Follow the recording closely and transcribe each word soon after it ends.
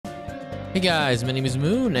Hey guys, my name is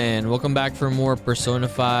Moon and welcome back for more Persona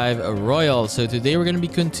 5 Royal. So today we're going to be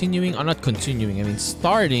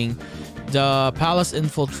starting the palace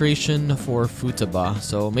infiltration for Futaba.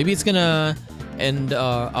 So maybe it's gonna end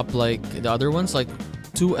up like the other ones, like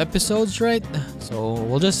 2 episodes, right? So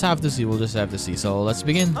we'll just have to see. So let's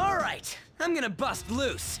begin. All right, I'm gonna bust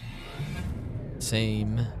loose.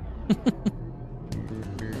 Same.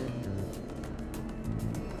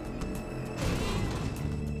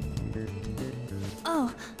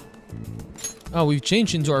 Oh, we've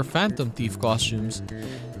changed into our Phantom Thief costumes.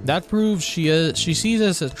 That proves she sees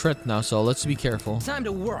us as a threat now, so let's be careful. Time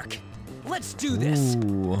to work. Let's do this.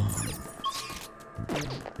 Ooh.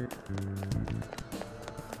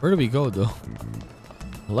 Where do we go, though?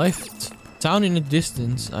 Town in the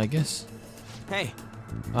distance, I guess. Hey.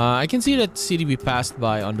 I can see that city we passed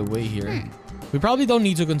by on the way here. We probably don't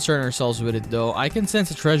need to concern ourselves with it, though. I can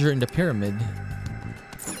sense a treasure in the pyramid.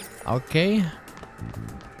 Okay.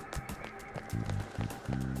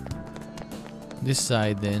 This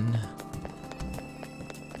side then.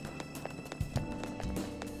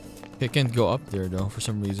 I can't go up there though for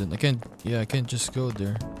some reason. I can't just go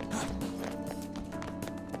there.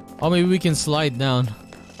 Oh, maybe we can slide down.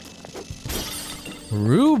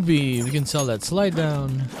 Ruby! We can sell that. Slide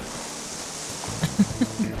down.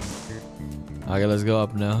 Okay, let's go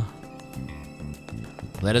up now.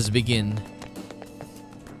 Let us begin.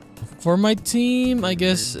 For my team, I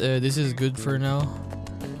guess this is good for now.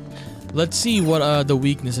 Let's see what the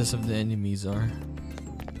weaknesses of the enemies are.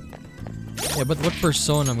 Yeah, but what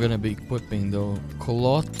persona I'm gonna be equipping though?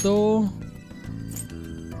 Coloto?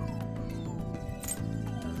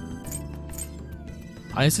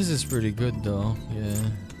 Isis is pretty good though, yeah.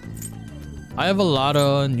 I have a lot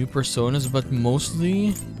of new personas, but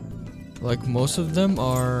mostly, like most of them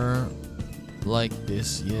are like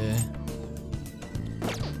this, yeah.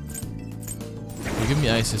 Give me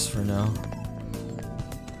Isis for now.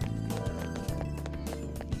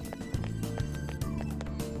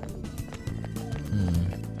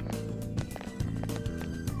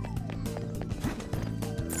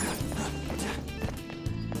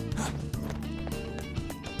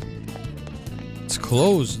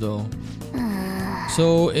 Closed though,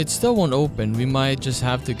 so it still won't open. We might just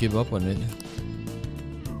have to give up on it.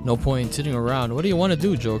 No point sitting around. What do you want to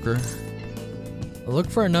do, Joker? Look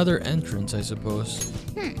for another entrance, I suppose.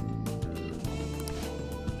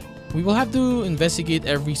 We will have to investigate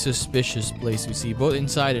every suspicious place we see, both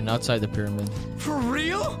inside and outside the pyramid. For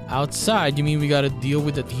real? Outside? You mean we gotta deal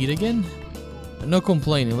with the heat again? No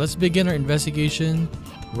complaining. Let's begin our investigation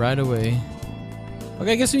right away.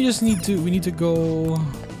 Okay, I guess we just need to go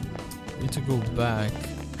back.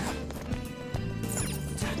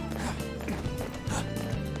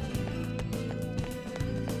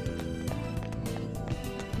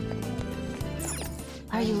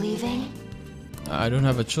 Are you leaving? I don't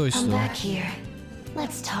have a choice though. I'm back here.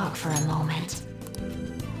 Let's talk for a moment.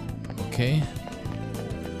 Okay.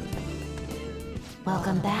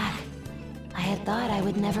 Welcome back. I had thought I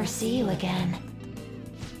would never see you again.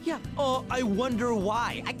 Yeah, I wonder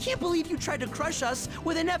why. I can't believe you tried to crush us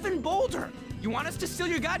with an effing boulder. You want us to steal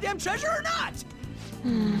your goddamn treasure or not?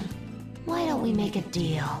 Why don't we make a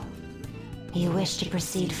deal? You wish to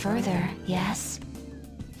proceed further, yes?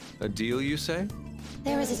 A deal, you say?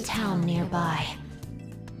 There is a town nearby.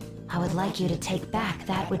 I would like you to take back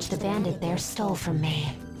that which the bandit there stole from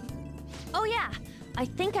me. Oh yeah, I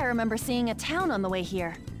think I remember seeing a town on the way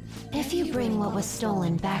here. If you bring what was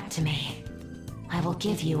stolen back to me, I will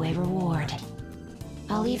give you a reward.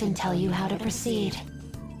 I'll even tell you how to proceed.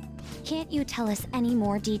 Can't you tell us any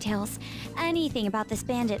more details? Anything about this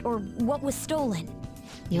bandit or what was stolen?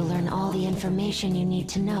 You'll learn all the information you need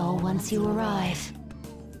to know once you arrive.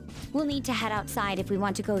 We'll need to head outside if we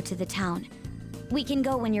want to go to the town. We can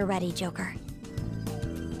go when you're ready, Joker.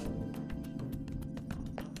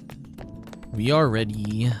 We are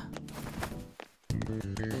ready.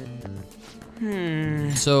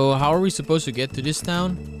 So how are we supposed to get to this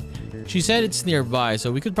town? She said it's nearby,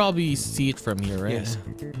 so we could probably see it from here, right? Yes.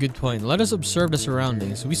 Good point. Let us observe the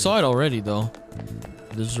surroundings. We saw it already, though.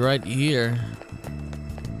 This is right here.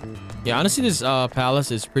 Yeah, honestly, this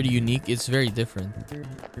palace is pretty unique. It's very different.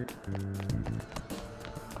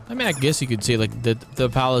 I mean, I guess you could say like the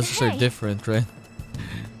palaces are different, right?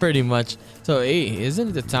 Pretty much. So, hey, isn't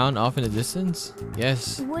it the town off in the distance?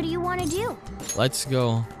 Yes. What do you want to do? Let's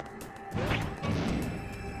go.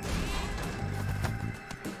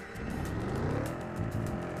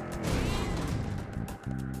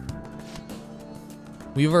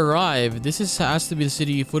 We've arrived. Has to be the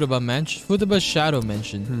city Futaba's Shadow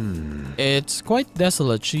mentioned. It's quite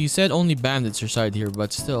desolate. She said only bandits reside here,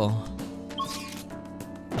 but still.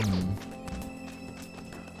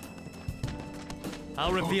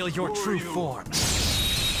 I'll reveal your true form.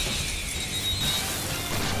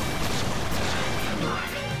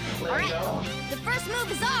 Alright, the first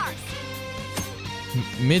move is ours.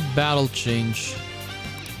 Mid-battle change.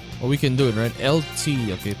 Oh, we can do it, right? LT.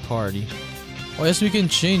 Okay, party. Oh, yes, we can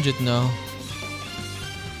change it now.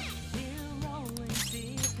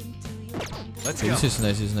 Let's Okay, go. this is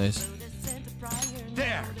nice, this is nice.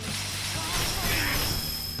 There.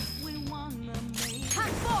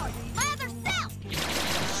 Time forward, my other self.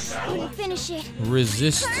 Couldn't finish it.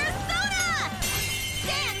 Resist. Persona!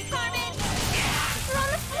 Dance, Carmen! You're on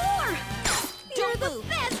the floor! You're the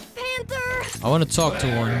best, Panther! I want to talk to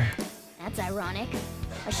one. That's ironic.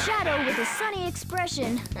 A shadow with a sunny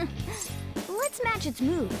expression. Let's match its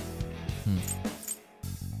mood.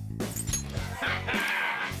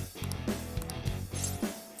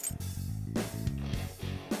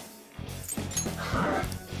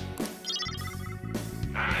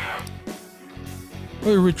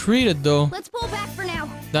 We retreated though. Let's pull back for now.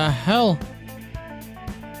 The hell?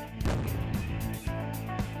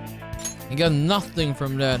 You got nothing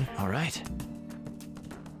from that. All right.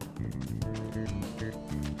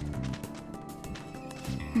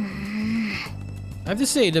 I have to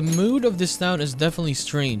say, the mood of this town is definitely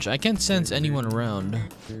strange. I can't sense anyone around.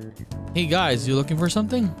 Hey guys, you looking for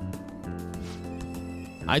something?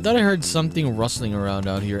 I thought I heard something rustling around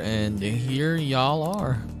out here, and here y'all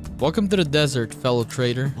are. Welcome to the desert, fellow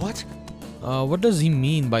trader. What? What does he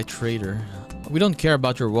mean by trader? We don't care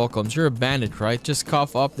about your welcomes. You're a bandit, right? Just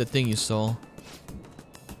cough up the thing you stole.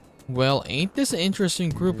 Well, ain't this an interesting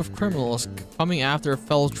group of criminals coming after a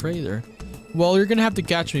fellow trader? Well, you're gonna have to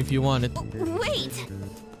catch me if you want it. Wait!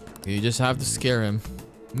 You just have to scare him.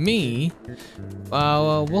 Me?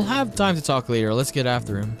 We'll have time to talk later. Let's get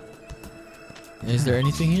after him. Is there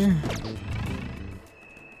anything here?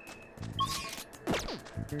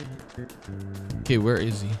 Okay, where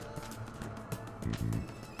is he?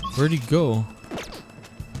 Where'd he go?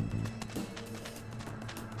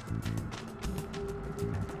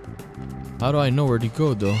 How do I know where'd he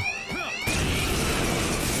go though?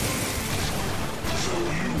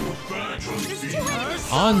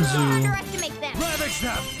 Anzu. Underestimate them. Ravage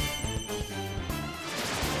them.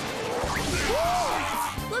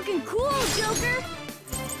 Looking cool, Joker.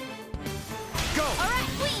 Go. All right,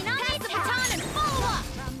 Queen, pass the baton and follow up.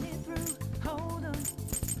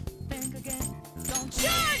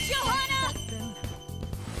 Charge, Johanna!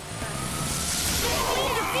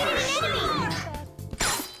 Queen defeated an enemy.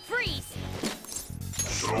 Freeze.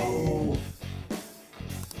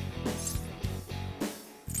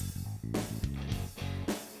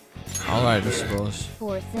 Alright, I suppose.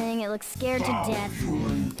 Poor thing, it looks scared to death.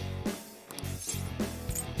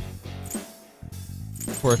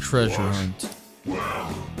 For a treasure hunt.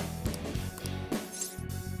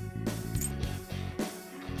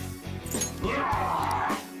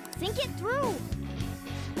 Think it through.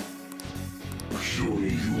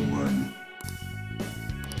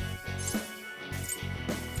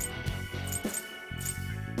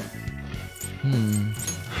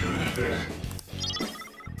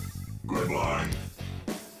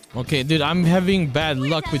 Okay, dude, I'm having bad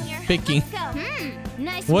luck with picking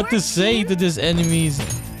Nice what work, to say team. to these enemies.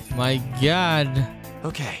 My god.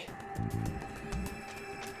 Okay.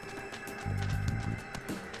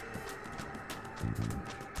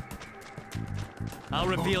 I'll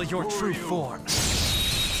reveal your true form.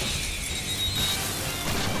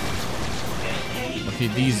 Okay,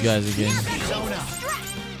 these guys again. Persona.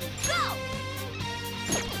 Go.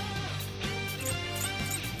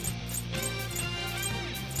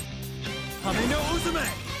 Hamino Uzume.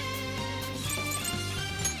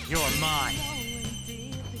 You're mine.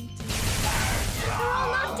 They're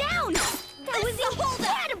all knocked down. That was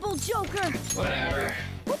incredible, Joker. Whatever.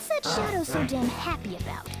 What's that shadow so damn happy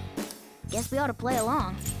about? Guess we ought to play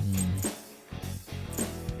along.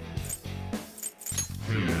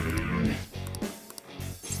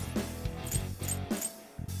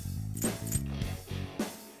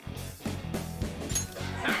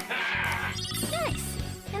 Nice.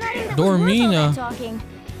 And I think that was worth all Dormina. that talking.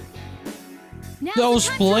 Now's I the was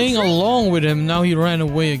time to playing retreat. along with him, now he ran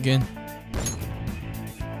away again.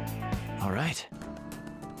 All right.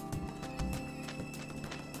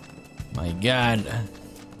 My god.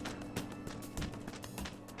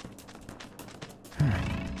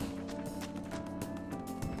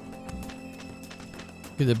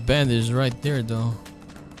 Okay, the bandit is right there though.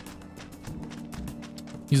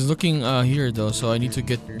 He's looking here though, so I need to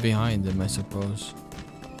get behind him, I suppose.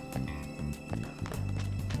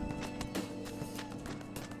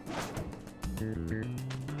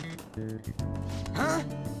 Huh?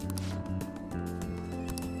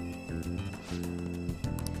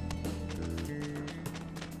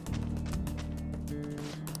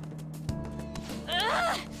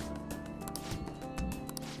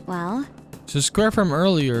 Well? It's a square from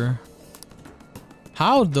earlier.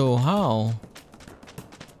 How though? How?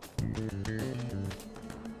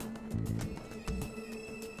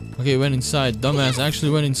 Okay, went inside. Dumbass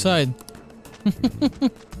actually went inside.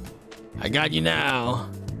 I got you now.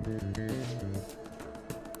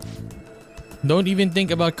 Don't even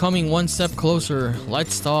think about coming one step closer.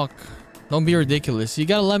 Let's talk. Don't be ridiculous. You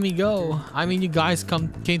gotta let me go. I mean, you guys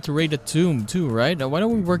came to raid the tomb too, right? Now, why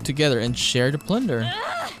don't we work together and share the plunder?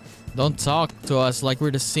 Don't talk to us like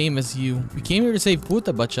we're the same as you. We came here to save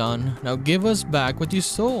Futaba-chan. Now give us back what you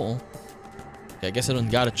stole. Okay, I guess I don't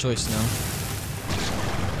got a choice now.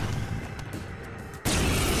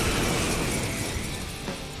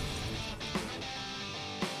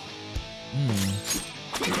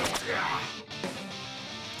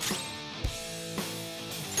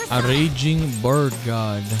 A raging bird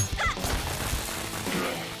god.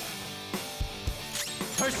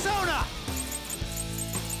 Persona!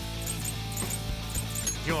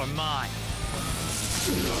 You're mine.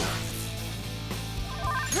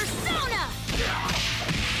 Persona!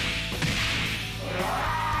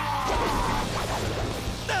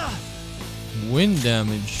 Wind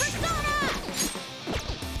damage.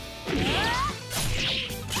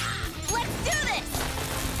 Let's do this!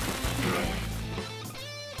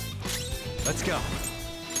 Let's go.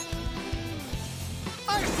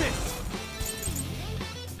 Isis!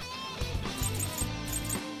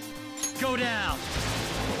 Go down!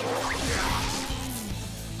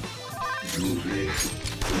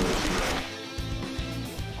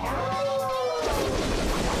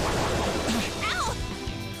 Ow!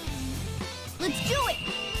 Let's do it!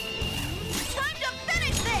 Time to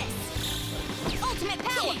finish this! Ultimate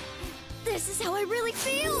power! This is how I really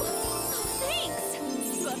feel! Thanks!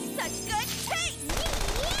 You have such good taste!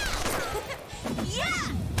 Yeah!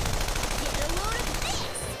 Get a load of this!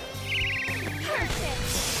 Perfect!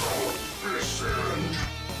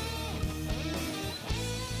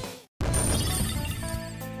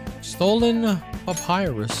 Stolen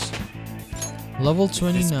papyrus. Level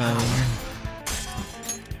 29.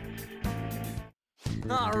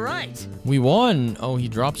 All right. We won. Oh, he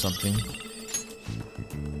dropped something.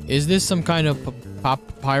 Is this some kind of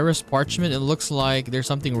papyrus parchment? It looks like there's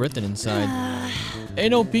something written inside. Ain't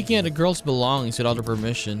no peeking at a girl's belongings without her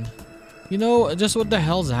permission. You know, just what the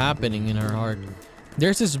hell's happening in her heart?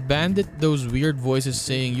 There's this bandit, those weird voices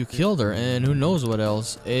saying you killed her, and who knows what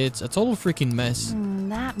else. It's a total freaking mess.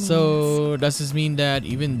 That means... So does this mean that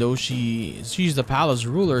even though she's the palace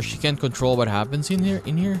ruler, she can't control what happens in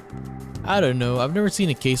here? I don't know. I've never seen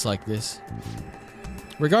a case like this.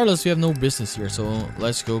 Regardless, we have no business here, so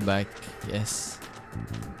let's go back. Yes.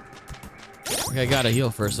 Okay, I gotta heal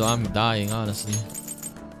first, so I'm dying, honestly.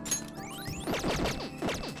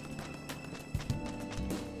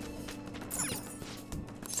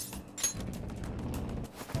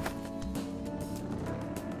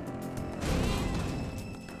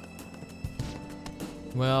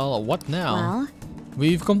 Well, what now? Well?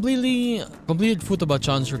 We've completed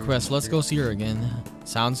Futaba-chan's request. Let's go see her again.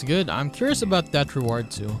 Sounds good. I'm curious about that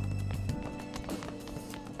reward too.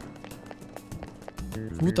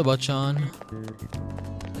 Futaba-chan.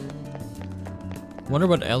 Wonder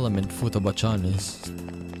what element Futaba-chan is.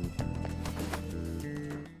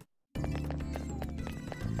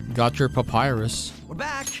 Got your papyrus. We're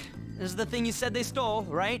back. This is the thing you said they stole,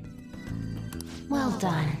 right? Well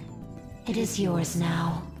done. It is yours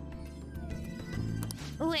now.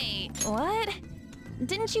 Wait, what?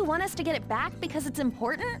 Didn't you want us to get it back because it's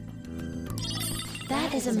important?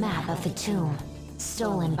 That is a map of the tomb,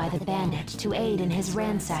 stolen by the bandit to aid in his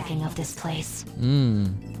ransacking of this place.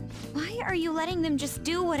 Why are you letting them just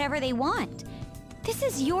do whatever they want? This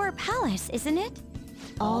is your palace, isn't it?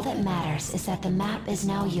 All that matters is that the map is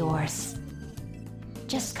now yours.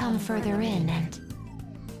 Just come further in and...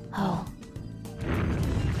 Oh.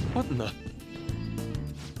 What in the?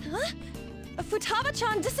 Huh?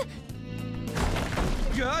 Futaba-chan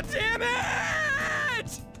God damn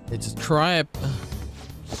it! It's a trap.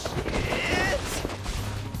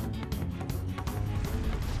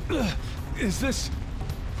 Is this...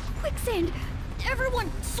 Quicksand!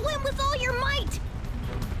 Everyone, swim with all your might!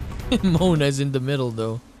 Mona's in the middle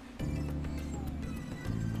though.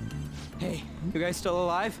 Hey, you guys still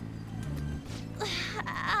alive?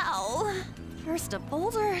 Ow. First a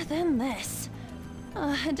boulder, then this.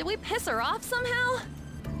 Did we piss her off somehow?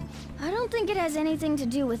 I don't think it has anything to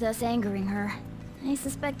do with us angering her. I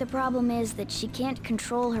suspect the problem is that she can't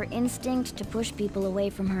control her instinct to push people away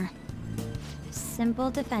from her. Simple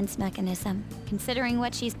defense mechanism. Considering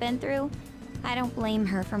what she's been through, I don't blame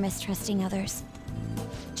her for mistrusting others.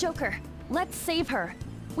 Joker, let's save her.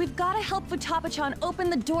 We've got to help Futaba-chan open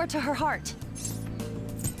the door to her heart.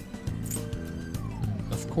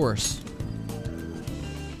 Of course.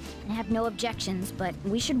 I have no objections, but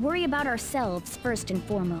we should worry about ourselves first and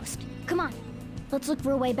foremost. Come on, let's look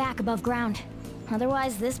for a way back above ground.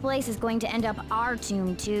 Otherwise, this place is going to end up our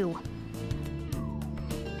tomb, too.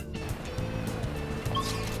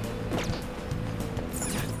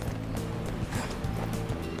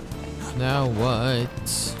 Now what?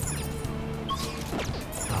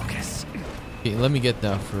 Focus. Okay, let me get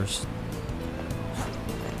that first.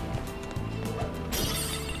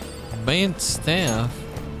 Bant staff.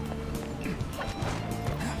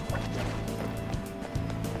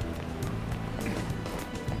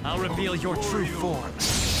 I'll reveal your true form.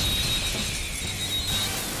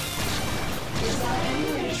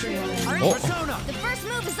 Alright, Oh. Persona! the first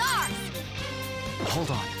move is ours!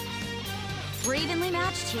 Hold on. We're evenly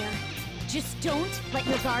matched here. Just don't let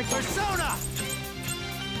your guard down. Persona!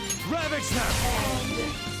 Ravage them!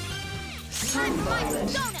 Time for my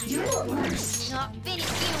persona! You're worse. Not finish you.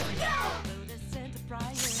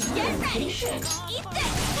 Get ready! Eat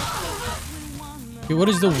this! Okay, what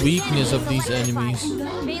is the weakness of these enemies?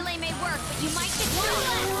 Melee may work, but you might get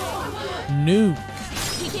through. Nuke.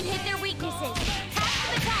 We can hit their weaknesses.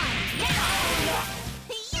 Pass the time. Get on!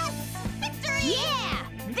 Yes! Victory! Yeah!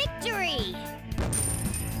 Victory!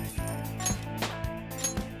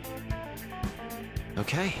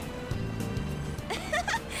 Okay.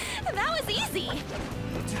 That was easy.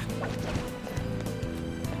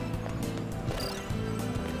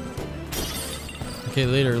 Okay,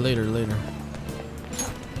 later.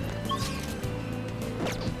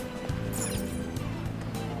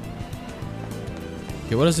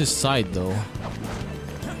 Okay, what is this side though?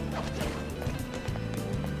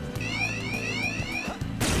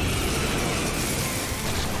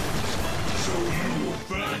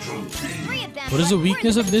 Three of them. What is the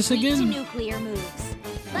weakness of this Weak to again? nuclear moves.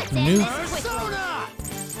 Let's Nuke. end this quickly. Persona!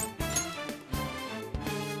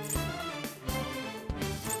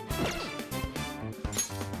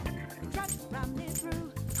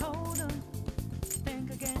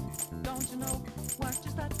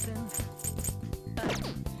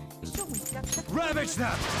 Ravage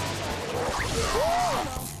them!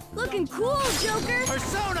 Looking cool, Joker.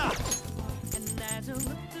 Persona!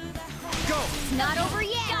 Go! It's not over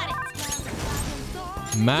yet. Got it.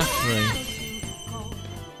 Math ray.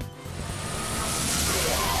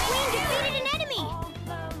 Queen defeated an enemy.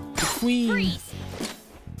 Queen. Freeze.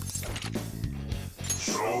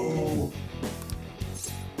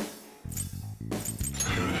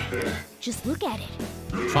 Just look at it.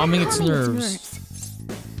 Calming its Calming nerves.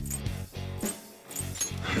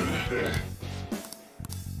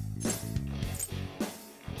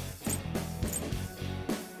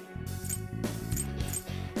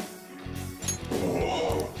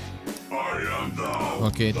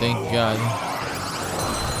 Okay, thank God.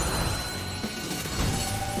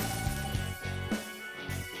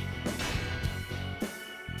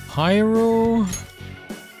 Hyro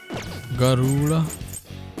Garula.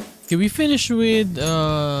 Okay, we finished with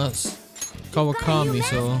Kawakami,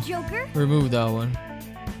 so Joker. remove that one.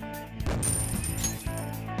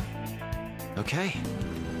 Okay.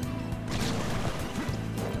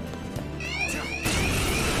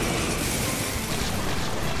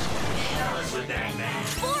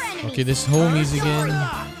 Four enemies. Okay, this homies again.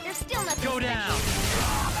 There's still nothing. Go down!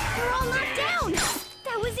 They're all knocked down.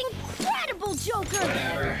 That was incredible,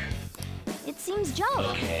 Joker. It seems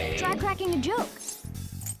Joe. Try cracking a joke.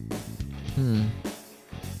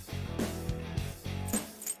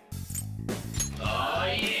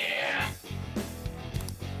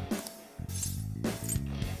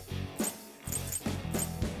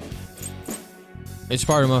 It's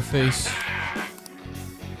part of my face.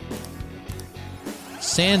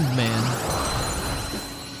 Sandman.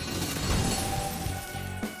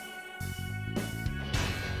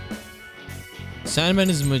 Sandman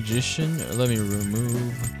is a magician. Let me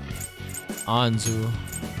remove Anzu.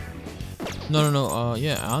 No.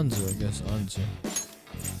 Yeah, Anzu, I guess. Anzu.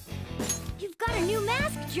 You've got a new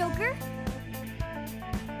mask, Joker.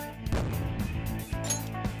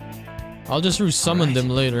 I'll just resummon them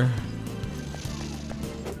later.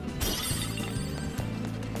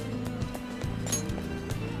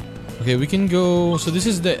 Okay, we can go. So this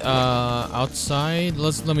is the outside.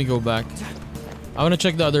 Let me go back. I want to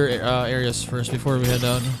check the other areas first before we head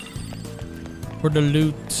out for the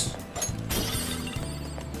loot.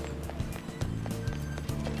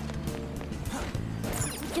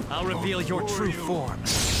 I'll reveal your true form.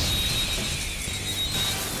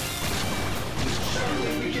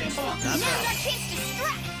 Now's our chance to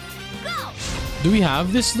strike. Go! Do we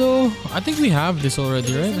have this though? I think we have this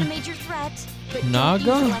already, It isn't a right? major threat, but don't Naga?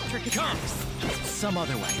 use electric Come, attacks. some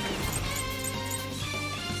other way.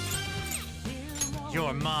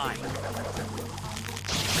 You're mine.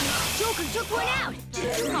 Joker took one out.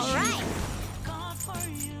 All right.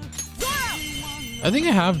 I think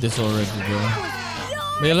I have this already though.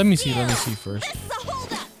 But yeah, let me see first. This is a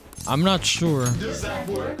holdup. I'm not sure. Does that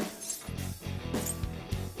work?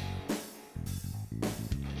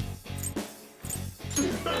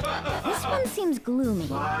 This one seems gloomy.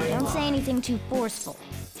 Don't say anything too forceful.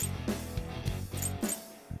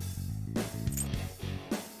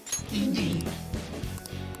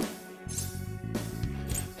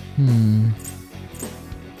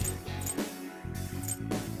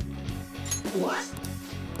 What?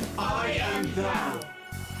 I am thou.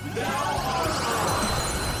 Thou art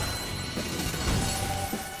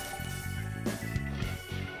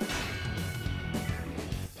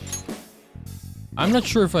I'm not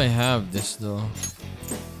sure if I have this though.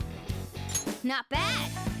 Not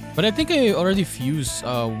bad. But I think I already fused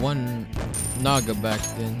one Naga back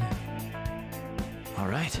then. All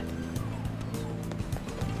right.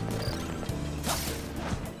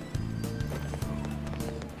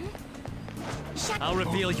 I'll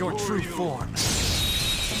reveal your true form.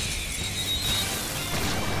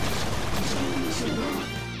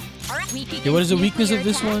 All right. Okay, what is the weakness of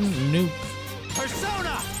this one? Nuke.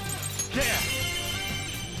 Persona! There!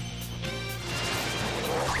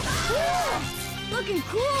 Looking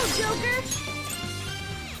cool, Joker.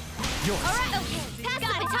 Yours. All right, okay. Pass the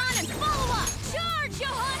baton and follow up. Charge,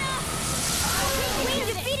 Johanna! We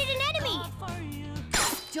defeated an enemy.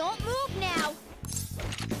 Don't move now.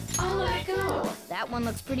 I'll let it go. That one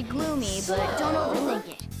looks pretty gloomy, but don't overthink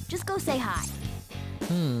it. Just go say hi.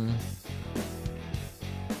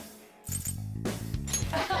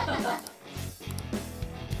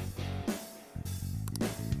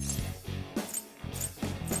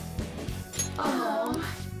 Oh.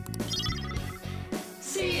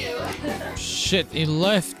 See you. Shit, it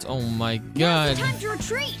left. Oh my Now's god. the time to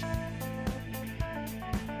retreat.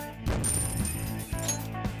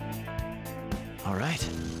 All right.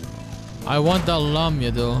 I want that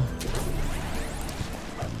Lamia though.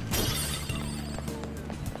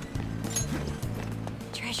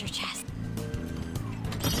 Treasure chest.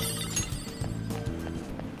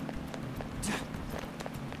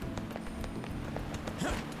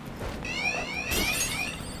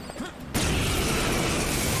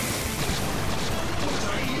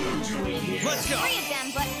 Let's go! Three of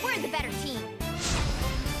them, but we're the better team.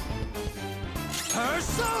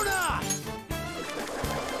 Persona!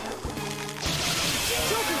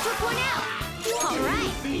 Joker took one out. All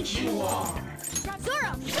right. think you are.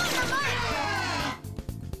 Zoro, show your mark.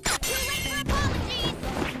 Too late for apologies.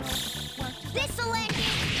 This'll end it.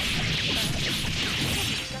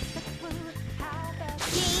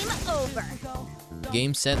 Game over.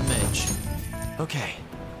 Game, set, match. Okay.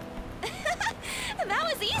 That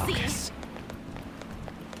was easy. Focus.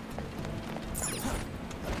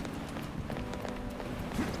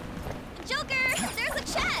 Joker, there's a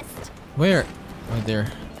chest. Where? Right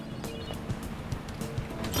there.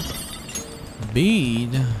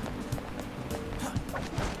 Bead.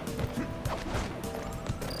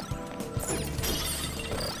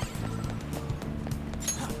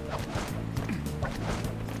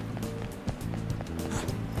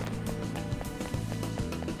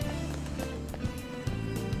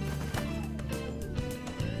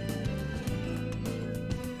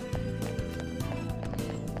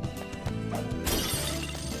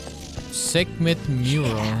 Sekhmet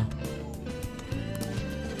mural.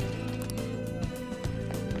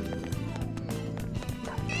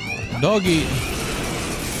 Doggy.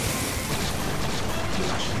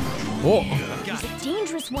 Oh, There's a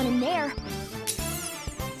dangerous one in there.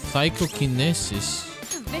 psychokinesis.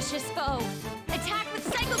 Vicious foe. Attack with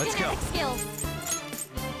Let's go. psychokinetic skills.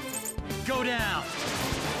 Go down!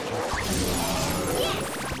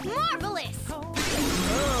 Yes! Marvelous! Oh,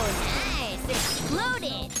 nice!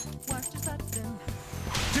 Exploded!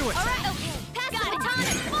 Do it! Alright, okay. Pass the baton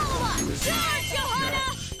and follow up! Charge, Johanna!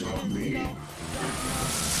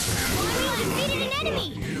 We defeated an enemy!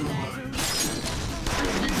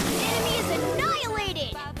 The enemy is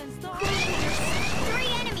annihilated! 3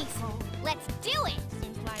 enemies! Let's do it!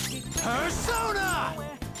 Persona!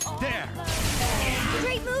 There!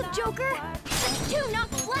 Great move, Joker! That's 2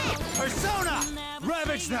 knocked flat! Persona!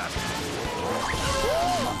 Ravage them!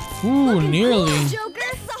 Ooh, nearly. Cool, Joker!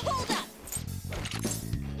 It's a holdup!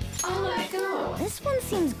 I'll let it go. This one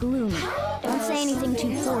seems gloomy. Don't say anything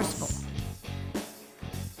too forceful.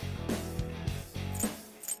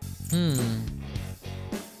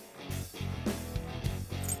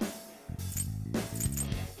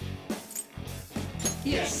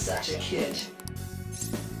 such a kid.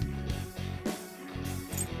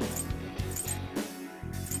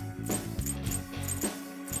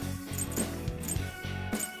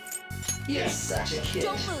 You're such a kid.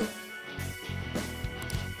 Don't move.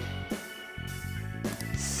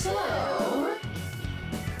 So...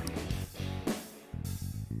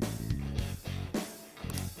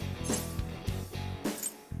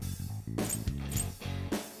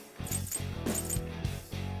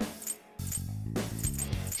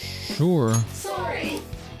 Sure. Sorry.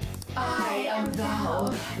 I am thou.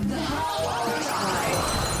 Thou art I.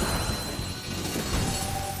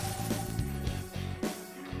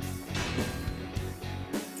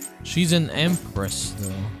 She's an empress,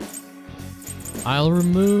 though. I'll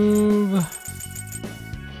remove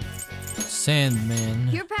Sandman.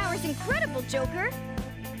 Your power's incredible, Joker.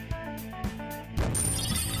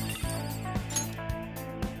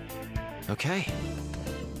 Okay.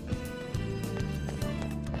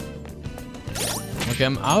 Okay,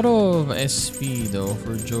 I'm out of SP though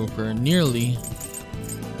for Joker. Nearly.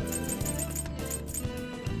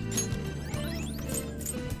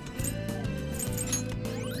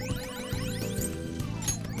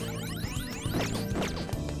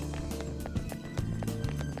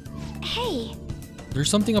 Hey. There's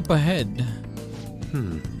something up ahead.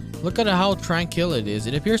 Look at how tranquil it is.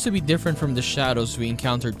 It appears to be different from the shadows we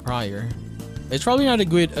encountered prior. It's probably not a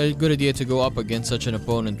good idea to go up against such an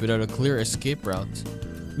opponent without a clear escape route.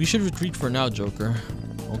 We should retreat for now, Joker.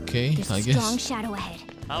 Okay, There's I a guess. strong shadow ahead.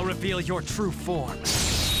 I'll reveal your true form.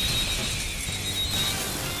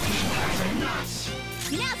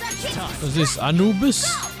 Now's our chance. What's this, Anubis?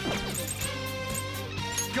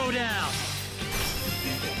 Go down.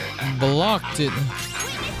 Blocked it.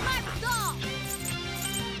 Witness my resolve.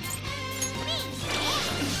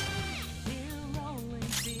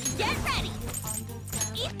 Get ready.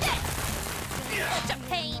 Eat this. Such a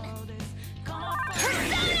pain.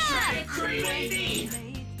 Persona!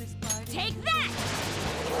 Take that.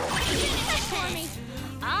 Finish it for me.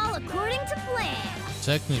 All according to plan.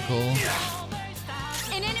 Technical.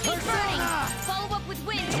 An enemy burning. Follow up with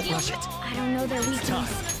wind. I don't know their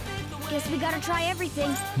weakness. Guess we gotta try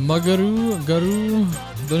everything. Magaru, Garu.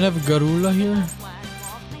 Don't have Garula here.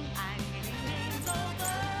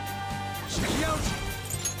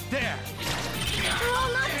 There. They're all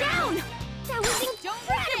knocked down. That was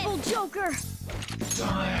incredible, Joker.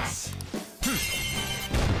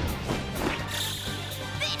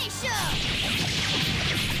 Finish up.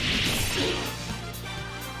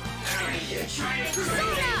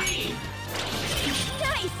 Persona.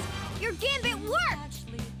 Nice. Your gambit worked.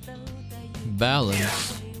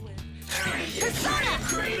 Balance. Persona.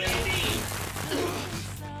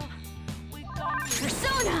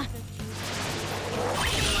 Persona.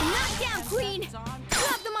 Knock down, Queen.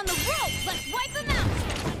 Drop them on the rope. Let's wipe them out.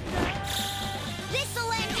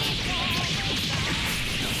 This'll end it.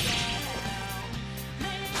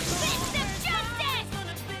 Fist of justice.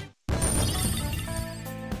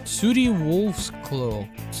 Sooty Wolf's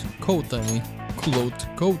coat, I mean.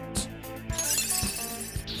 Coat.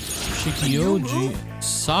 Shikioji.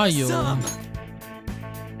 Sayo.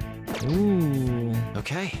 Ooh.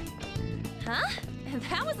 Okay. Huh?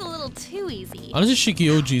 That was a little too easy. Honestly,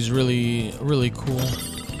 Shikioji is really cool.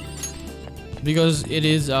 Because it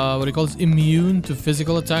is, what it calls immune to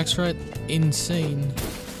physical attacks, right? Insane.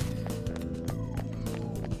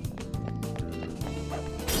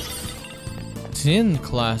 Tin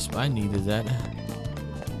clasp, I needed that.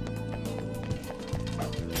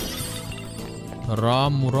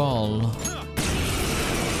 Ramural.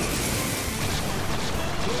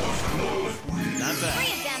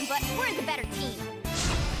 Three of them, but we're the better team.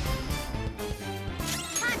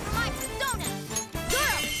 Time for my persona.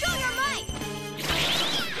 Girl, show your might.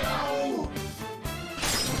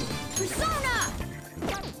 Persona.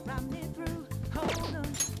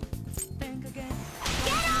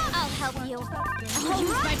 Get up! I'll help you. I'll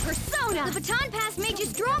use my persona. The baton pass made you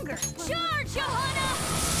stronger. Charge, Johanna!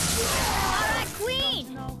 All right, Queen.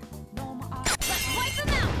 Let's wipe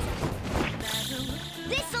them out.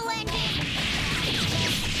 This'll end it.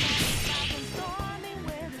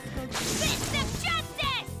 Fist of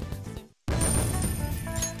justice!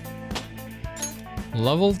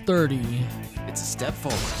 Level 30. It's a step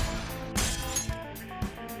forward.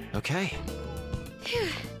 Okay.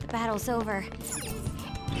 The battle's over.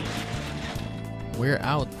 We're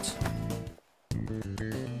out.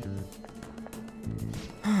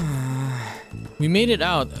 We made it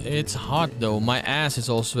out. It's hot though. My ass is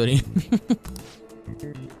all sweaty.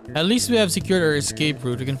 At least we have secured our escape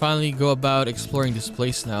route. We can finally go about exploring this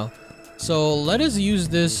place now. So let us use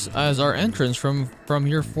this as our entrance from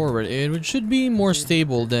here forward. It should be more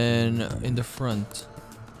stable than in the front.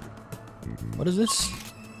 What is this?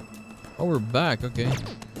 Oh, we're back. Okay.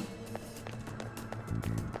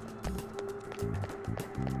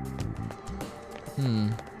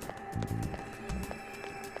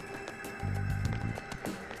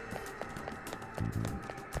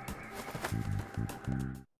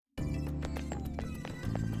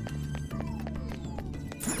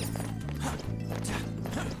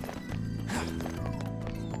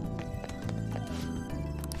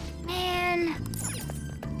 Man.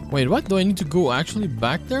 Wait, what? Do I need to go actually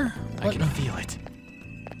back there? I What? can feel it.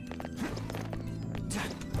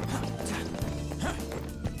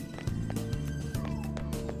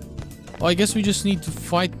 Oh, I guess we just need to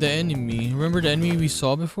fight the enemy. Remember the enemy we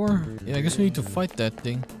saw before? Yeah, I guess we need to fight that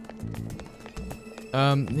thing.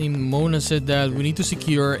 Named Mona said that we need to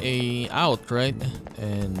secure a out, right?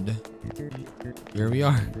 And here we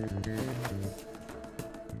are.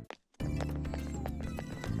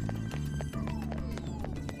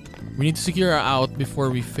 We need to secure our out before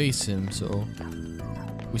we face him, so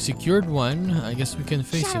we secured one. I guess we can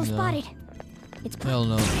face Shadow him now. spotted. It's Hell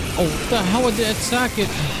no. Oh, what the hell would they attack it?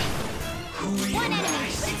 one enemy, but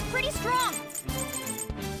it's pretty strong.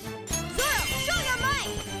 Zoro, show your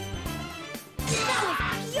might. That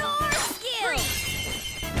was your skill.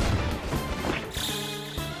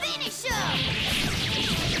 Finish him.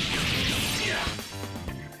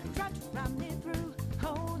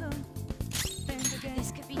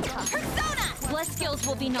 This could be tough. Persona! Plus skills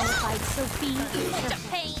will be nullified, so be such a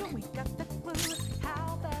pain.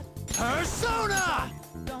 Persona!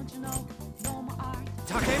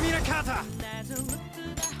 Takemirakata!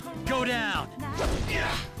 Go down! An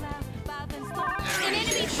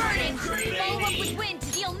enemy burning! Follow up with wind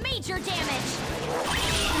to deal major damage!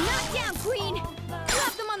 Knock down, Queen!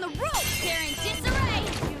 Drop them on the rope! They're in disarray!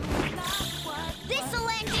 This'll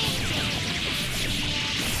end it!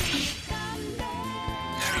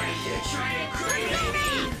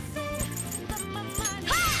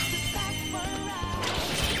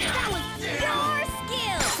 That was your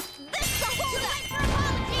skill! This'll hold up for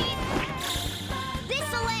apologies!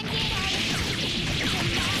 This'll end it!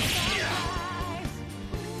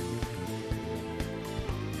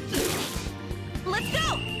 Let's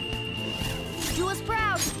go! Do us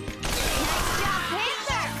proud! Nice job,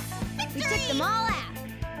 Panther! We took them all out!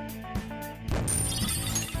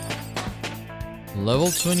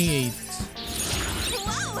 Level 28.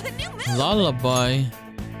 Whoa, a new move! Lullaby.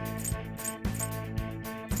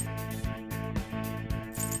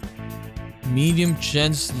 Medium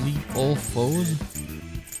chance leap all foes.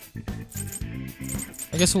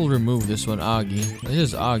 I guess we'll remove this one, Agi. This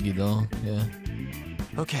is Agi though, yeah.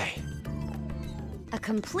 Okay. A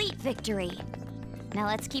complete victory. Now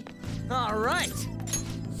let's keep... All right.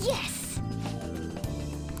 Yes!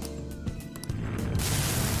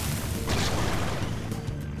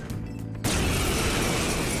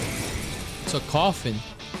 It's a coffin.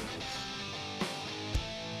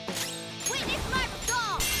 Witness my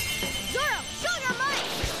resolve! Zoro, show your might!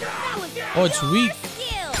 That was Oh, it's your weak.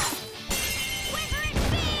 skill! Quiver in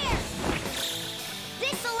fear!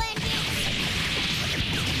 This'll end it!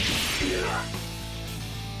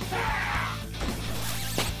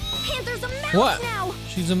 Panther's a mouse What? now!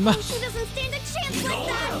 She's a mouse. She doesn't stand a chance like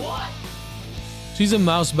that! She's a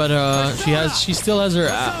mouse, but she still has her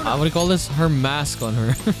what do you call this? Her mask on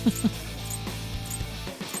her.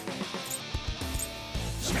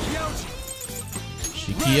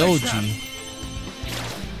 Shikioji.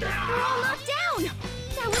 We're all knocked down!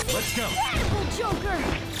 That was Let's go. incredible, Joker!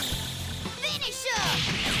 Finish up!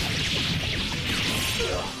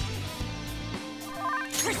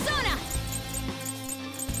 Persona!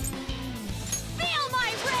 Feel my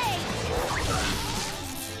rage!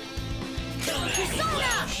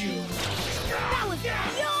 Persona! That was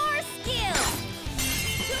your skill!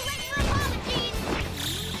 Too late for apologies!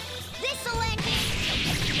 This'll end it!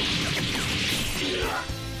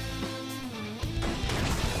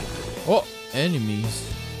 Oh, enemies.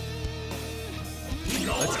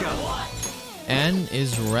 Let's go. Anne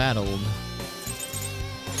is rattled.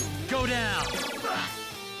 Go down.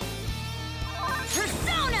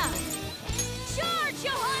 Persona! Charge,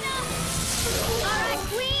 Johanna! Alright,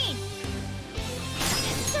 Queen!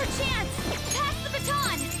 It's our chance! Pass the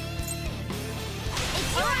baton!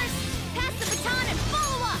 It's yours! Pass the baton and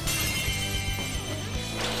follow up!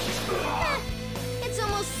 It's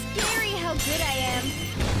almost scary how good I am.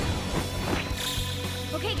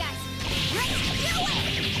 Okay, guys. Let's do it!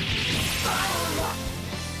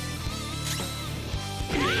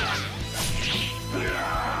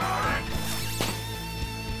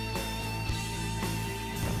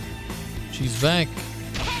 back.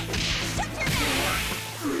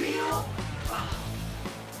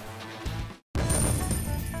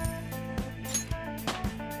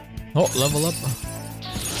 Oh, level up.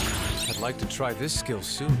 I'd like to try this skill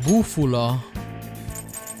soon. Bufula.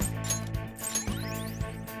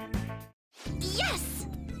 Yes!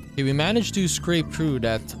 Okay, we managed to scrape through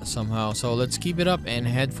that somehow. So let's keep it up and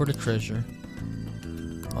head for the treasure.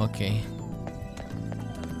 Okay.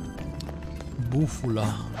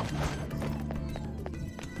 Bufula.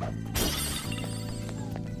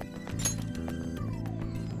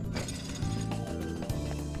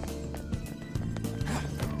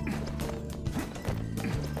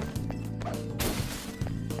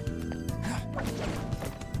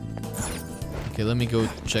 Okay, let me go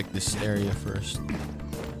check this area first.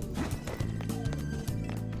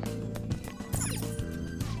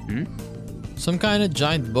 Some kind of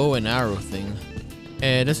giant bow and arrow thing.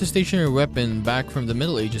 And that's a stationary weapon back from the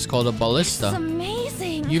Middle Ages called a ballista. It's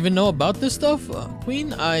amazing. You even know about this stuff,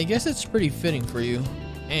 Queen? I guess it's pretty fitting for you.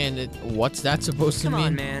 And what's that supposed to Come mean?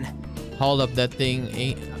 on, man. Hold up, that thing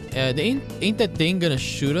ain't that thing gonna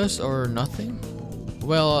shoot us or nothing?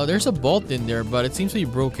 Well, there's a bolt in there, but it seems to be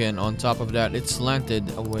broken. On top of that, it's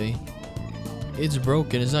slanted away. It's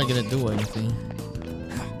broken. It's not gonna do anything.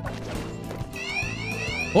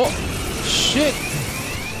 Oh, shit!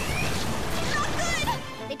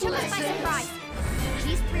 They took us by surprise.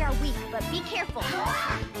 These three are weak, but be careful.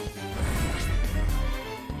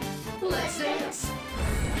 Let's dance.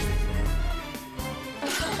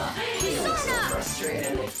 He's so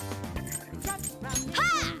frustrated.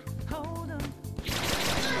 Ha!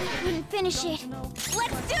 Couldn't finish it.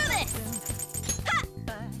 Let's do this! Ha!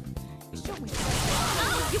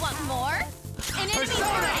 Oh, you want more? An enemy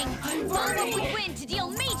burning! Volvo would win to deal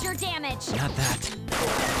major damage! Not that.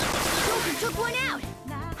 Joker took one out!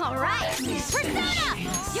 Alright! Persona!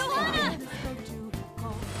 Johanna!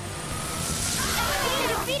 You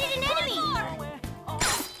defeated an enemy!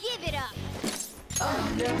 Give it up!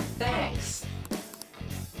 Oh, no thanks.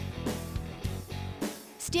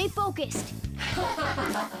 Stay focused.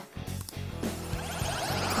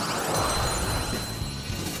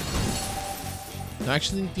 I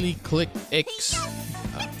accidentally clicked X.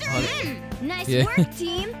 Nice Yeah. work,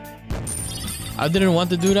 team! I didn't want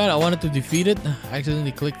to do that. I wanted to defeat it. I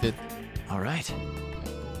accidentally clicked it. All right.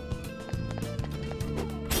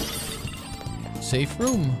 Safe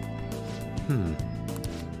room.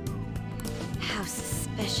 How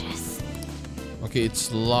suspicious. Okay,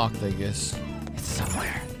 it's locked, I guess. It's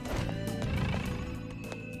somewhere.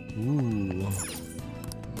 Ooh.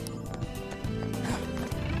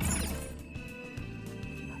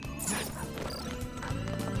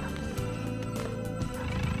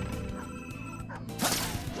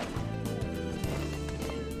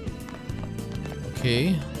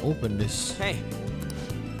 Okay, open this. Hey,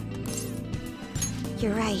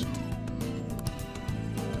 You're right.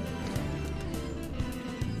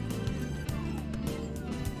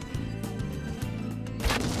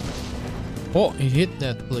 Oh, it hit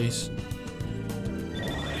that place.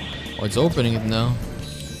 Oh, it's opening it now.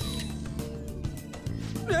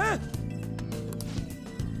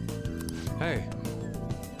 Hey,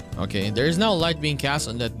 Okay, there is now light being cast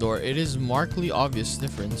on that door. It is markedly obvious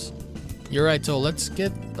difference. You're right, so let's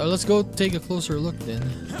go take a closer look then.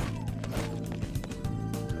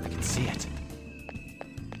 I can see it.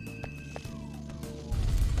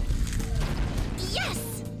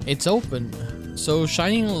 Yes! It's open. So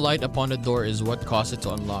shining light upon the door is what caused it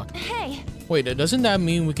to unlock. Hey, Wait, doesn't that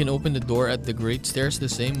mean we can open the door at the Great Stairs the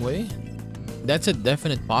same way? That's a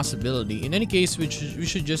definite possibility. In any case, we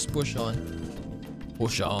should just push on.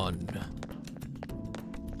 Push on.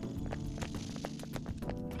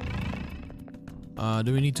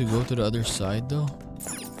 Do we need to go to the other side though?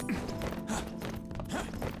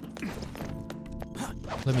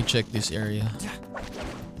 Let me check this area.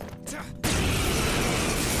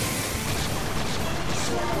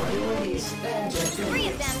 three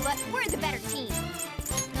of them, but we're the better team.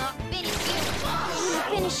 Not finish you.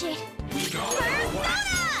 Finish it.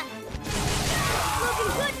 Persona!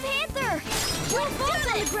 Looking good, Panther! We're both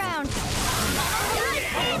on the ground! Good,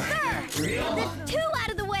 Panther! There's two out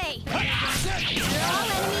of the way! All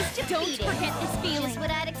enemies defeated. Don't forget this feeling. Just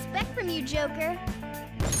what I'd expect from you, Joker.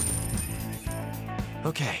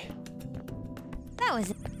 Okay. That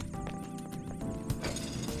was...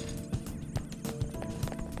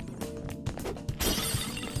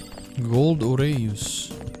 Gold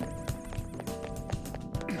Aureus.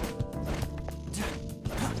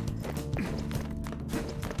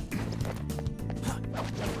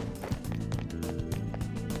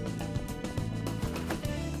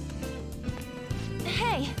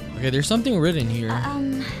 Hey, Okay, there's something written here.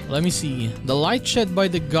 Let me see. The light shed by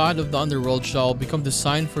the god of the underworld shall become the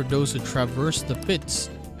sign for those who traverse the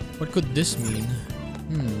pits. What could this mean?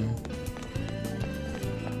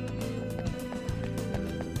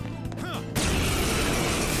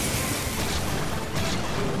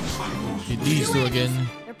 Okay, these two again.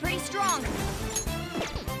 They're pretty strong.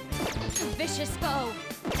 Vicious foe.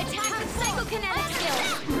 Attack with psychokinetic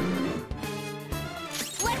skills.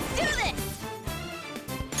 Let's do this!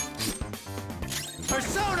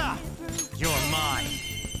 Persona! You're mine.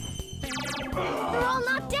 They're all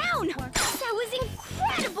knocked down! That was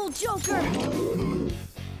incredible, Joker!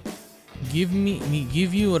 Give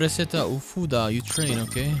you Reseta Ufuda, you train,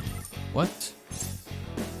 okay? What?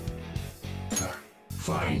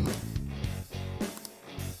 Fine.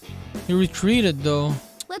 He retreated though.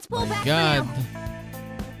 Let's pull back God. for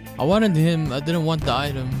now. I wanted him, I didn't want the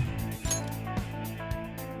item.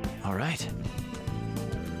 All right.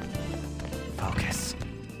 Focus.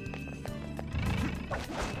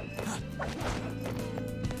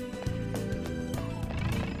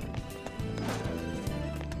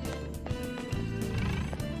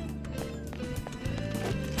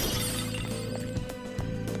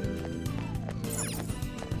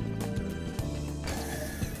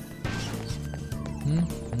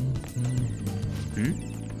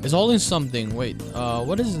 It's holding something. Wait,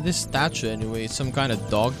 what is this statue anyway? It's some kind of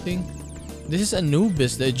dog thing? This is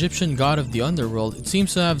Anubis, the Egyptian god of the underworld. It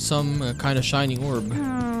seems to have some kind of shining orb.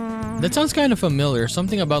 That sounds kind of familiar.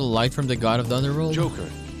 Something about a light from the god of the underworld. Joker.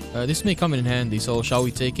 This may come in handy, so shall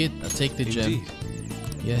we take it? Take the gem. Indeed.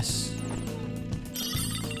 Yes.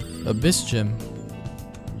 Abyss gem.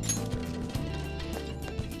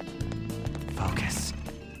 Focus.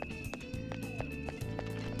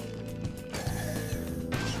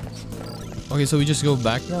 Okay, so we just go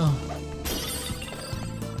back now.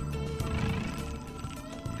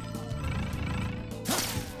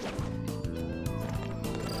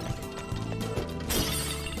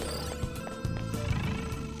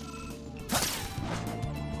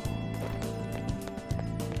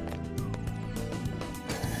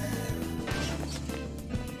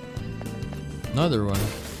 Another one.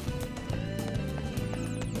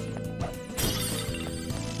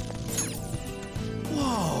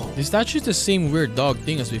 Whoa! This statue's the same weird dog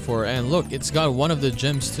thing as before, and look, it's got one of the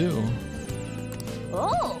gems too.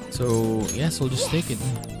 Oh! So yes, we'll just take it.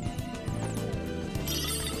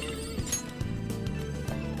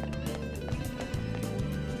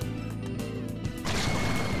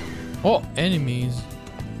 Oh, enemies.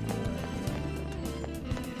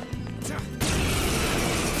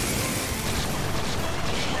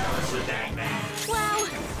 Wow,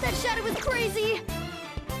 that shadow was crazy!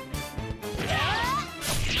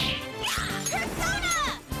 Persona!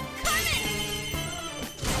 Coming!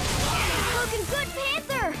 Looking good,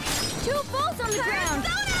 Panther! 2 bolts on the ground!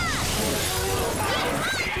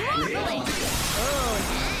 Marvelous! Oh,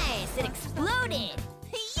 nice! It exploded!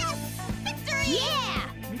 Yes! Victory! Yeah!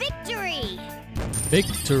 Victory!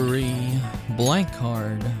 Victory. Blank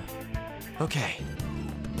card. Okay.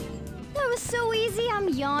 That was so easy, I'm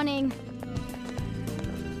yawning.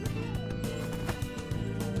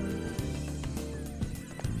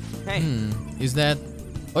 Hey. Is that...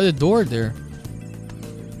 Oh, the door there.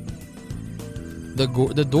 The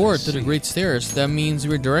door to the Great Stairs. That means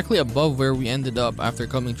we're directly above where we ended up after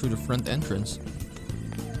coming through the front entrance.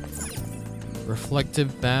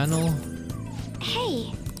 Reflective panel.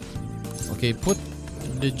 Hey! Okay, put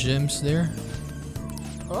the gems there.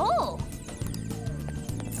 Oh!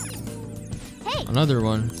 Hey! Another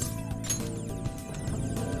one.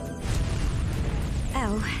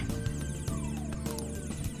 Oh.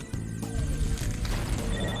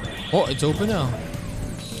 Oh, it's open now.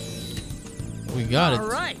 We got it. All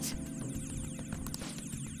right.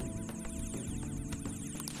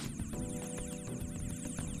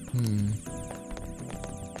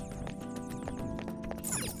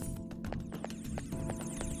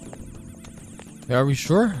 Are we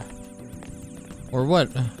sure? Or what?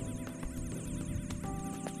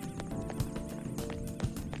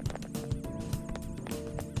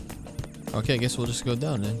 Okay, I guess we'll just go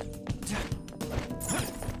down then.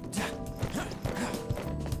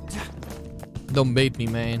 Don't bait me,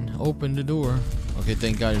 man. Open the door. Okay,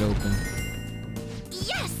 thank God it opened.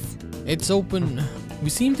 Yes! It's open. We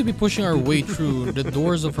seem to be pushing our way through the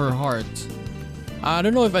doors of her heart. I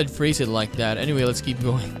don't know if I'd phrase it like that. Anyway, let's keep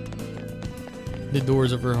going. The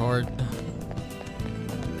doors of her heart.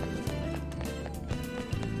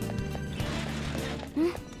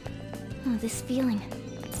 Oh, this feeling.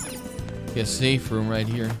 Yeah, safe room right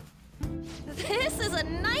here. This is a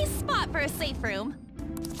nice spot for a safe room.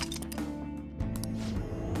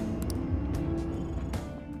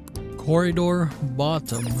 Corridor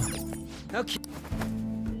bottom. Okay.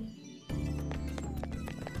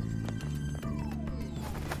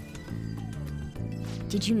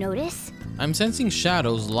 Did you notice? I'm sensing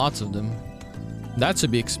shadows, lots of them. That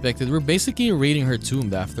should be expected. We're basically raiding her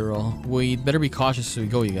tomb after all. We'd better be cautious as we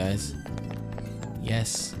go, you guys.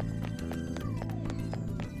 Yes.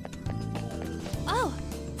 Oh,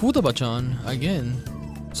 Futaba-chan, again.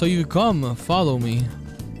 So you come, follow me.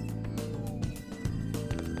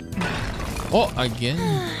 Oh, again?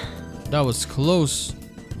 That was close.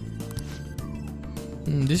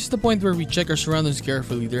 This is the point where we check our surroundings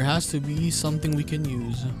carefully. There has to be something we can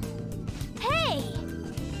use. hey!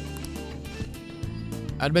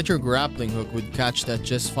 I'd bet your grappling hook would catch that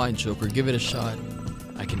just fine, Joker. Give it a shot.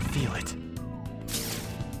 I can feel it.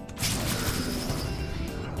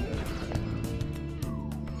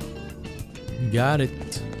 Got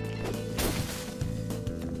it.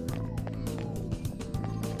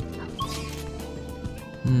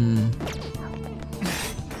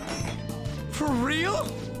 For real?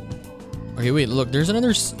 Okay, wait, look.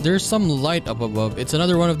 There's some light up above. It's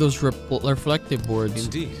another one of those reflective boards.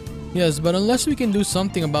 Indeed. Yes, but unless we can do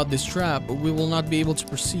something about this trap, we will not be able to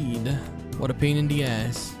proceed. What a pain in the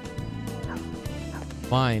ass.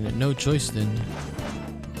 Fine, no choice then.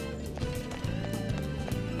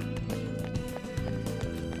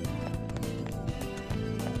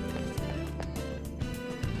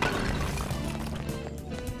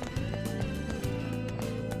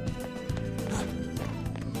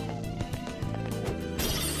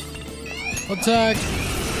 Attack!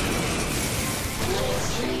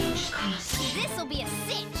 This'll be a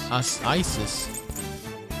cinch! As ISIS.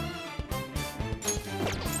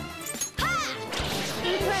 Ha!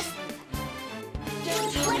 Impress.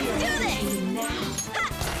 Let's do this! Ha!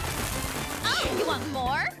 Oh, you want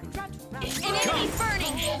more? An enemy's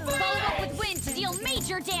burning! Follow up with wind to deal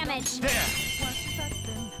major damage!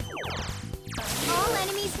 All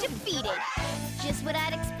enemies defeated. Just what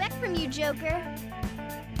I'd expect from you, Joker.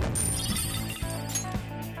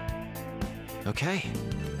 Okay.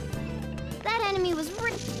 That enemy was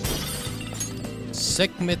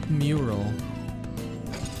Sekhmet mural.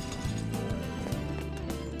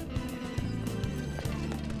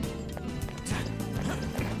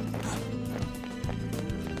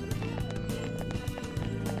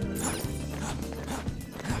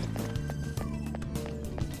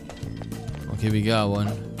 Okay, we got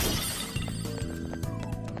one.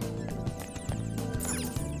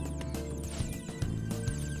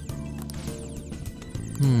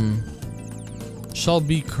 Shall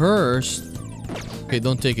be cursed. Okay,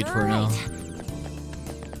 don't take it for now.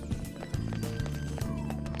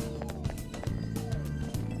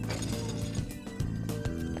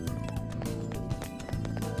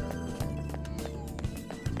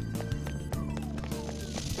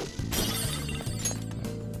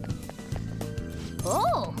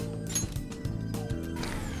 Oh!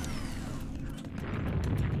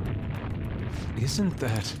 Isn't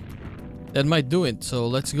that... That might do it, so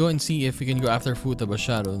let's go and see if we can go after Futaba's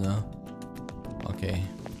shadow now. Okay.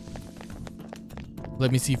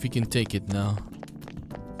 Let me see if we can take it now.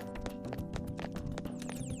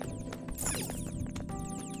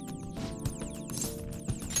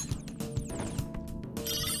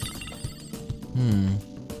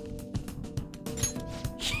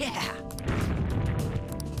 Yeah.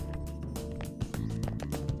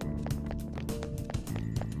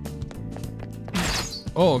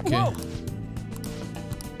 Oh, okay. Whoa.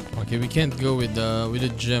 Okay, we can't go with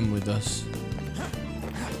a gem with us.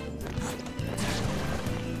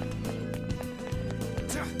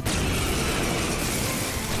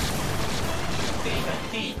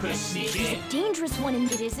 He's a dangerous one and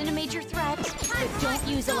it isn't a major threat. But don't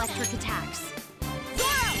use electric attacks.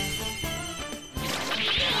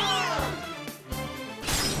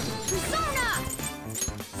 Persona!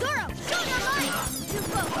 Zoro, show your might!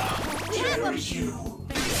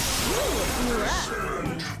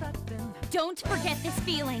 Don't forget this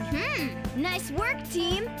feeling. Nice work,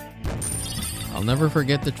 team. I'll never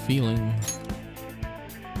forget that feeling.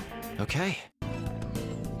 Okay.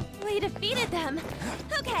 We defeated them.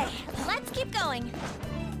 Okay, let's keep going.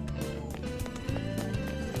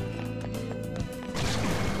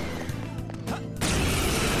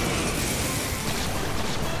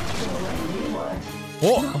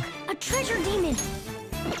 Oh! A treasure demon.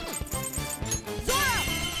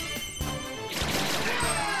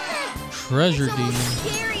 Treasure It's demon.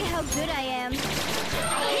 almost scary how good I am.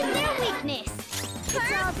 Hit their weakness.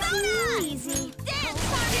 It's all easy. Dance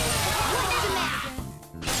party. What's the matter?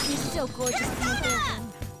 You're so gorgeous, Panther.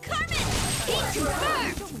 Carmen! He's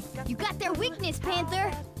confirmed! You got their weakness,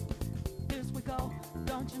 Panther.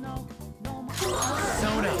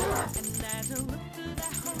 Sona!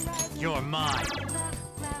 You're mine!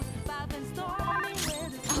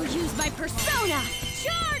 I'll use my persona!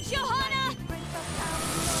 Charge, Johanna!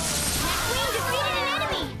 Queen defeated an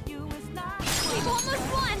enemy! We've almost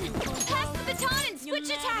won! Pass the baton and switch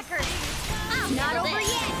attackers! I'm not over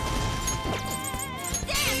yet!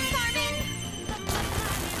 Dance, Carmen!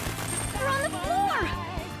 They're on the floor!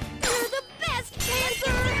 You're the best,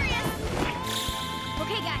 Panther!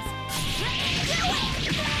 Okay, guys, let's do it!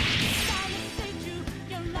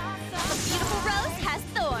 The beautiful rose has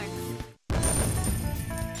thorns.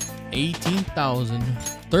 18,000.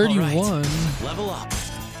 31. All right. Level up.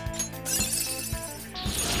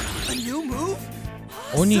 A new move?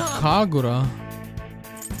 Onikagura.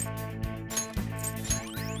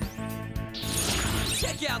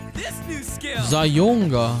 Check out this new skill.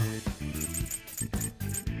 Zayonga.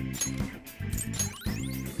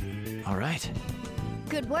 All right.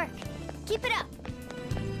 Good work. Keep it up.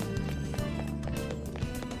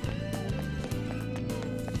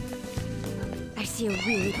 I see a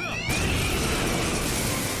really...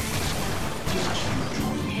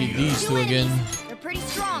 Beat these two again. They're pretty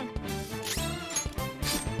strong.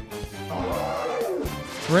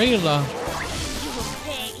 Rayla. You will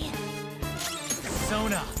pay.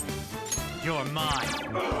 Sona, you're mine.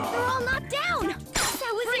 They're all knocked down.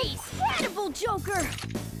 That was incredible, Joker.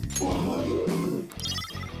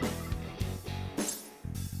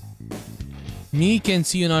 Me can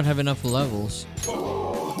see you not have enough levels.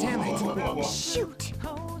 Damn it. Shoot.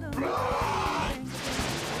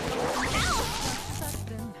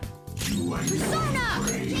 Persona!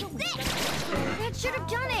 Take this! That should have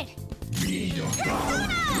done it!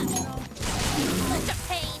 Persona! Such a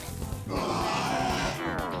pain!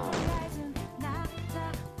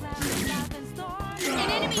 An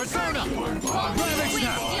enemy Persona! Wings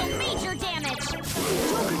deal major damage!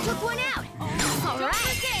 Joker took one out!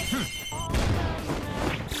 Alright!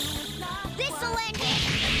 This'll end it!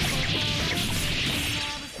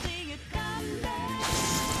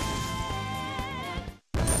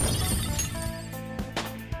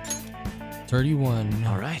 31.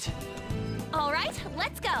 All right. All right,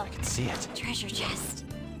 let's go. I can see it. Treasure chest.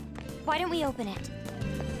 Why don't we open it?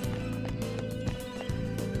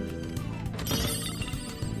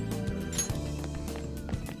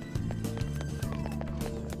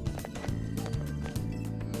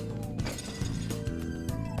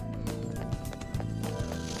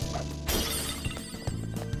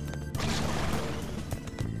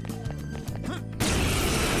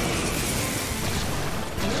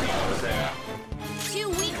 Two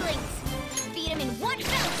weaklings. Beat him in one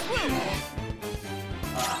fell swoop.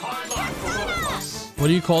 What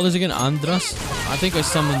do you call this again? Andras? I think I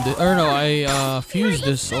summoned it. Or no, I fused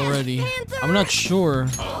this already. I'm not sure.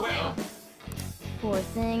 Poor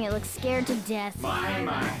thing, it looks scared to death.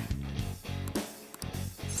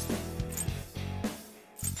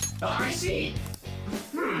 I see.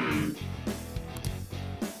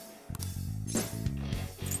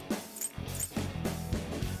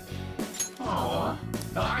 Oh,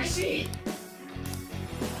 I see.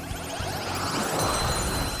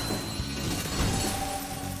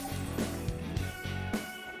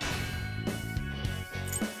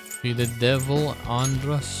 Be the devil,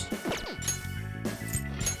 Andras.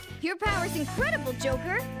 Your power's incredible,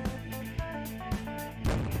 Joker.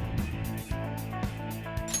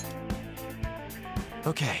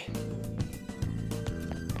 Okay.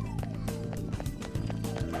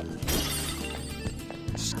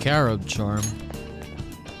 Scarab charm.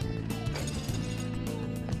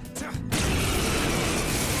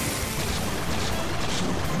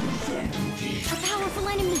 A powerful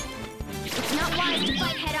enemy. It's not wise to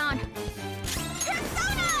fight head on.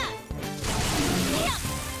 Persona!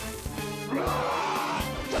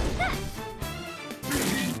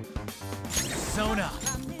 Sona,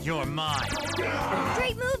 you're mine.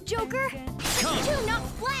 Great move, Joker. Two knocked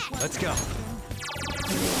flat. Let's go.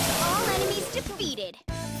 All enemies defeated.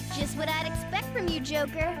 Just what I'd expect from you,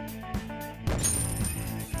 Joker.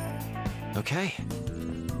 Okay.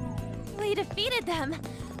 We defeated them.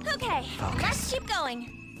 Okay, Focus. let's keep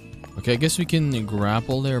going. Okay, I guess we can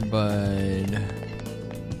grapple there, but...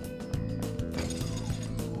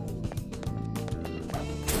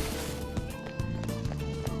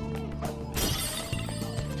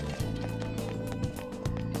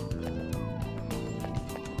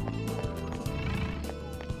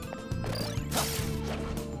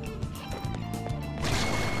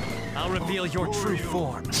 I'll reveal your true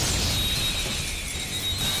form.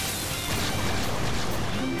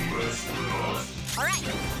 All right,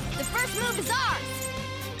 the first move is ours.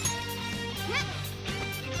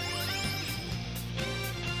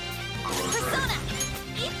 Persona!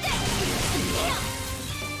 Eat this!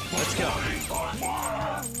 Let's go.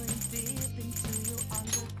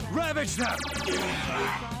 Ravage them!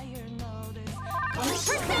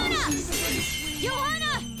 Persona!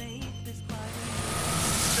 Joanna!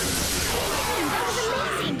 That was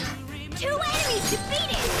amazing! 2 enemies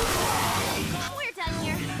defeated! We're done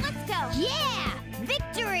here. Let's go. Yeah!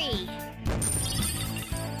 Victory!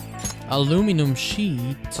 Aluminum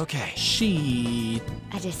sheet. Okay. Sheet.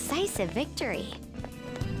 A decisive victory.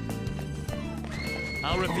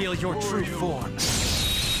 I'll reveal your true form.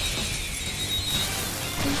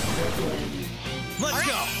 Let's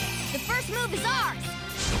go! The first move is ours!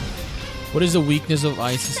 What is the weakness of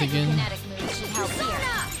Isis again? Kinetic move should help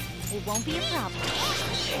here. It won't be a problem.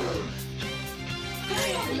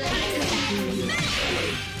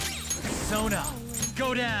 Sona,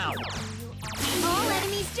 go down! All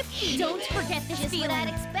enemies defeated. Don't forget this feeling. What I'd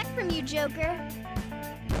expect from you, Joker.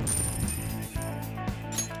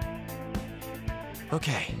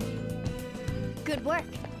 Okay. Good work.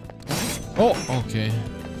 Oh, okay.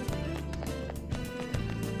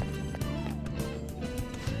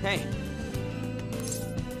 Hey.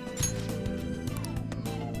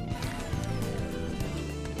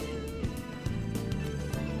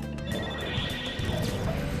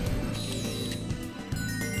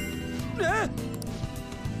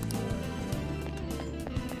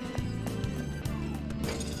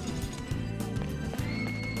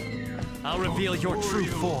 I'll reveal your true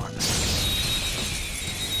form.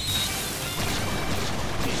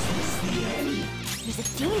 There's a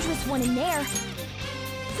dangerous one in there.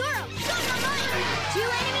 Zoro, Zoro mine! 2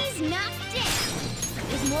 enemies knocked down.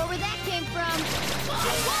 There's more where that came from.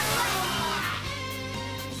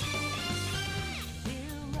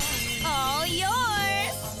 All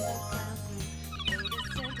yours!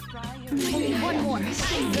 Only one more. Let's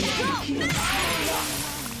go!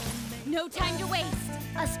 No time to waste.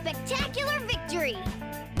 A spectacular victory!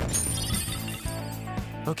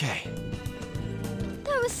 Okay.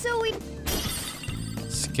 That was so easy.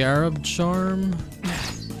 Scarab charm.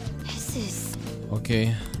 This is...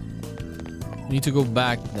 Okay. Need to go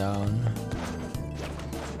back down.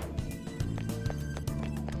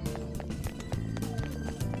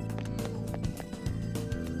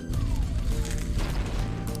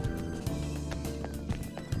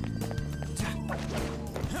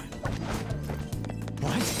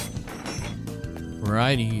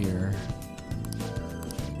 Right here.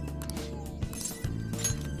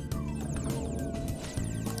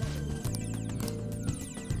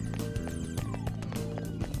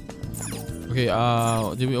 Okay,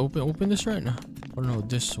 did we open this right now? Oh no,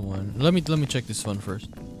 this one. Let me check this one first.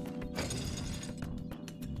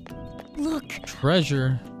 Look.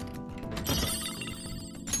 Treasure.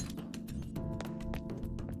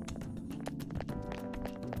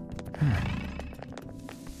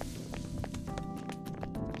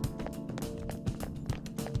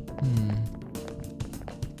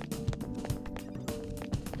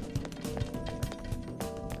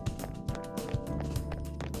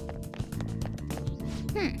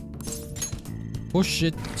 Push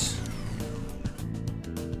it.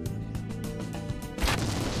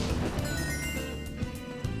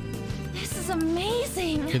 This is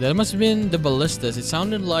amazing. Okay, that must have been the ballistas. It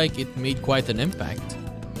sounded like it made quite an impact.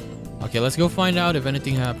 Okay, let's go find out if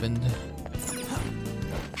anything happened.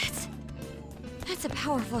 That's a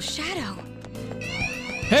powerful shadow.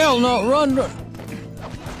 Hell no! Run!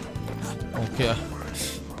 Okay.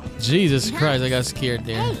 Jesus Christ, I got scared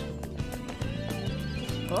there. Hey.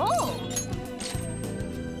 Oh.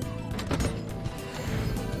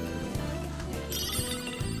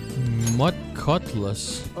 Mud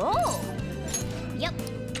cutlass. Oh. Yep.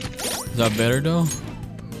 Is that better though?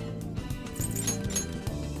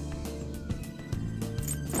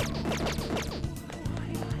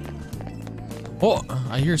 Oh,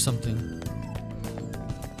 I hear something.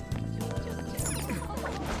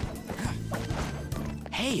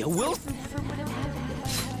 Hey, a Wilson.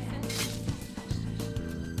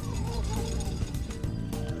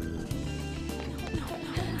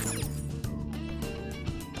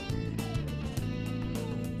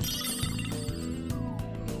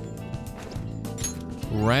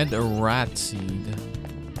 Red rat seed.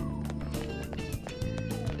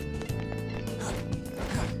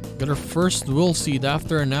 Got our first will seed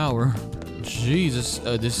after an hour. Jesus,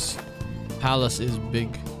 this palace is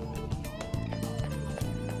big.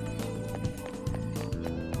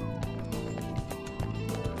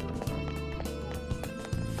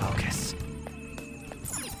 Focus.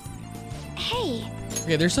 Hey.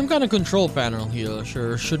 Okay, there's some kind of control panel here.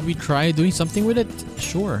 Sure, should we try doing something with it?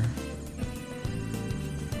 Sure.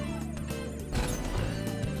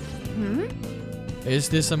 Hmm? Is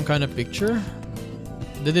this some kind of picture?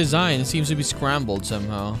 The design seems to be scrambled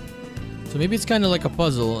somehow. So maybe it's kind of like a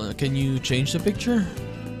puzzle. Can you change the picture?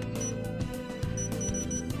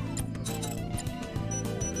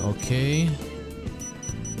 Okay.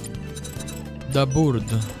 The bird.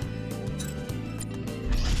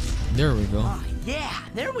 There we go. Ah, yeah,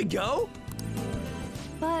 there we go.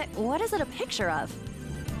 But what is it a picture of?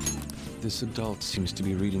 This adult seems to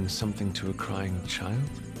be reading something to a crying child.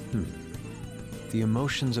 The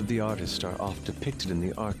emotions of the artist are oft depicted in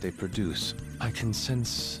the art they produce. I can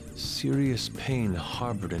sense serious pain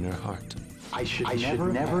harbored in her heart. I should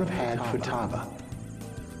never have had Futaba.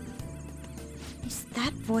 Is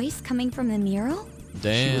that voice coming from the mural?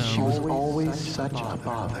 Damn. She was always such a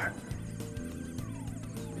bother.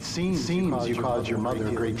 It seems you caused your mother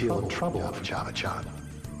a great deal of trouble, Futaba-chan.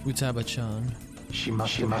 Futaba-chan. She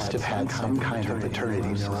must have had some kind of maternity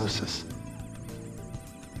neurosis.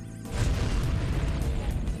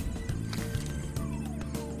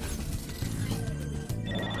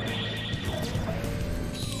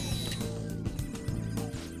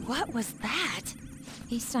 What was that?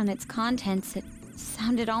 Based on its contents, it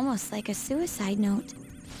sounded almost like a suicide note.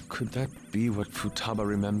 Could that be what Futaba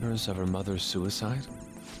remembers of her mother's suicide?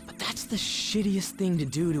 But that's the shittiest thing to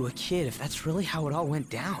do to a kid if that's really how it all went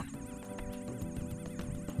down.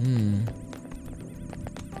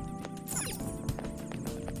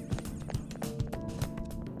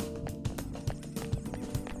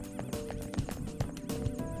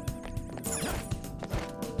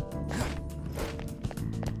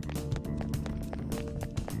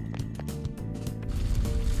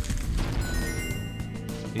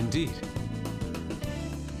 Indeed.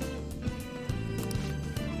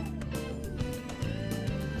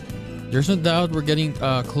 There's no doubt we're getting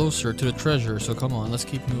closer to the treasure, so come on, let's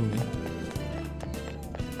keep moving.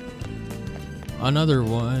 Another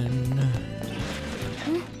one.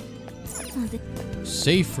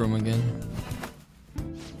 Safe room again.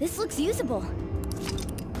 This looks usable.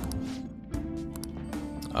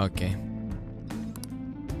 Okay.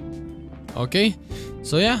 Okay,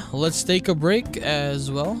 so yeah, let's take a break as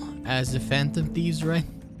well as the Phantom Thieves, right?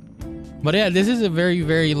 But yeah, this is a very,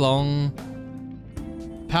 very long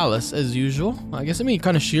palace as usual. I guess,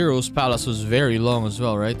 Kanashiro's palace was very long as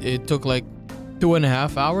well, right? It took like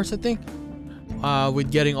 2.5 hours, I think,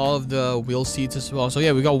 with getting all of the will seeds as well. So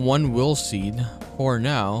yeah, we got 1 will seed for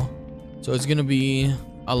now. So it's gonna be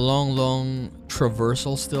a long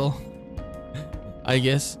traversal still, I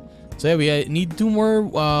guess. So yeah, we need 2 more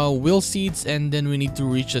will seeds, and then we need to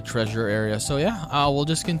reach the treasure area. So yeah, we'll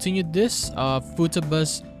just continue this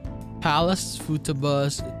Futaba's Palace,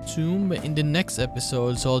 Futaba's Tomb in the next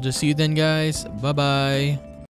episode. So I'll just see you then, guys. Bye bye.